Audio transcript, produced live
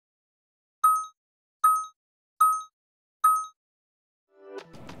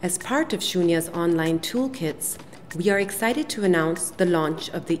As part of Shoonya's online toolkits, we are excited to announce the launch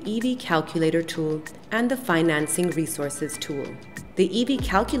of the EV Calculator tool and the Financing Resources tool. The EV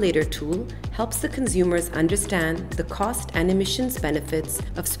Calculator tool helps the consumers understand the cost and emissions benefits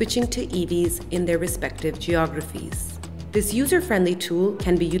of switching to EVs in their respective geographies. This user-friendly tool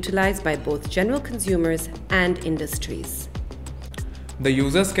can be utilized by both general consumers and industries. The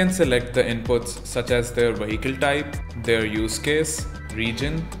users can select the inputs such as their vehicle type, their use case,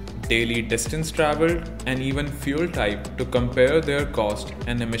 region, daily distance traveled, and even fuel type to compare their cost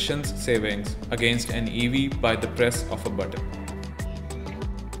and emissions savings against an EV by the press of a button.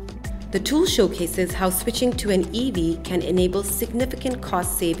 The tool showcases how switching to an EV can enable significant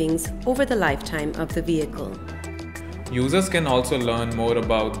cost savings over the lifetime of the vehicle. Users can also learn more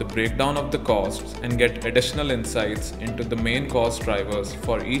about the breakdown of the costs and get additional insights into the main cost drivers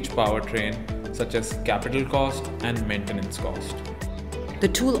for each powertrain, such as capital cost and maintenance cost. The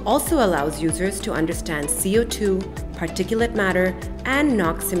tool also allows users to understand CO2, particulate matter, and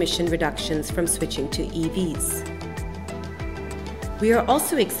NOx emission reductions from switching to EVs. We are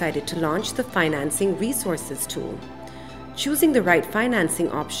also excited to launch the Financing Resources tool. Choosing the right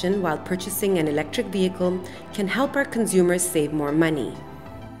financing option while purchasing an electric vehicle can help our consumers save more money.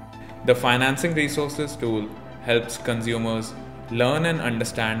 The Financing Resources tool helps consumers learn and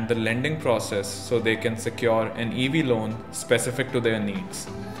understand the lending process so they can secure an EV loan specific to their needs.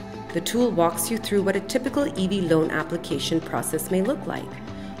 The tool walks you through what a typical EV loan application process may look like,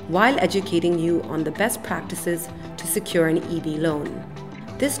 while educating you on the best practices to secure an EV loan.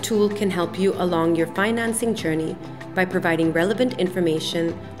 This tool can help you along your financing journey by providing relevant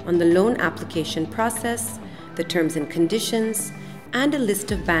information on the loan application process, the terms and conditions, and a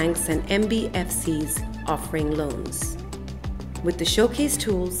list of banks and MBFCs offering loans. With the showcase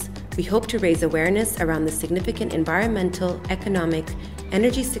tools, we hope to raise awareness around the significant environmental, economic,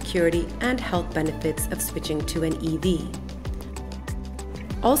 energy security, and health benefits of switching to an EV.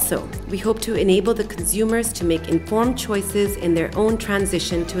 Also, we hope to enable the consumers to make informed choices in their own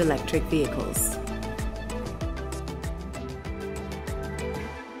transition to electric vehicles.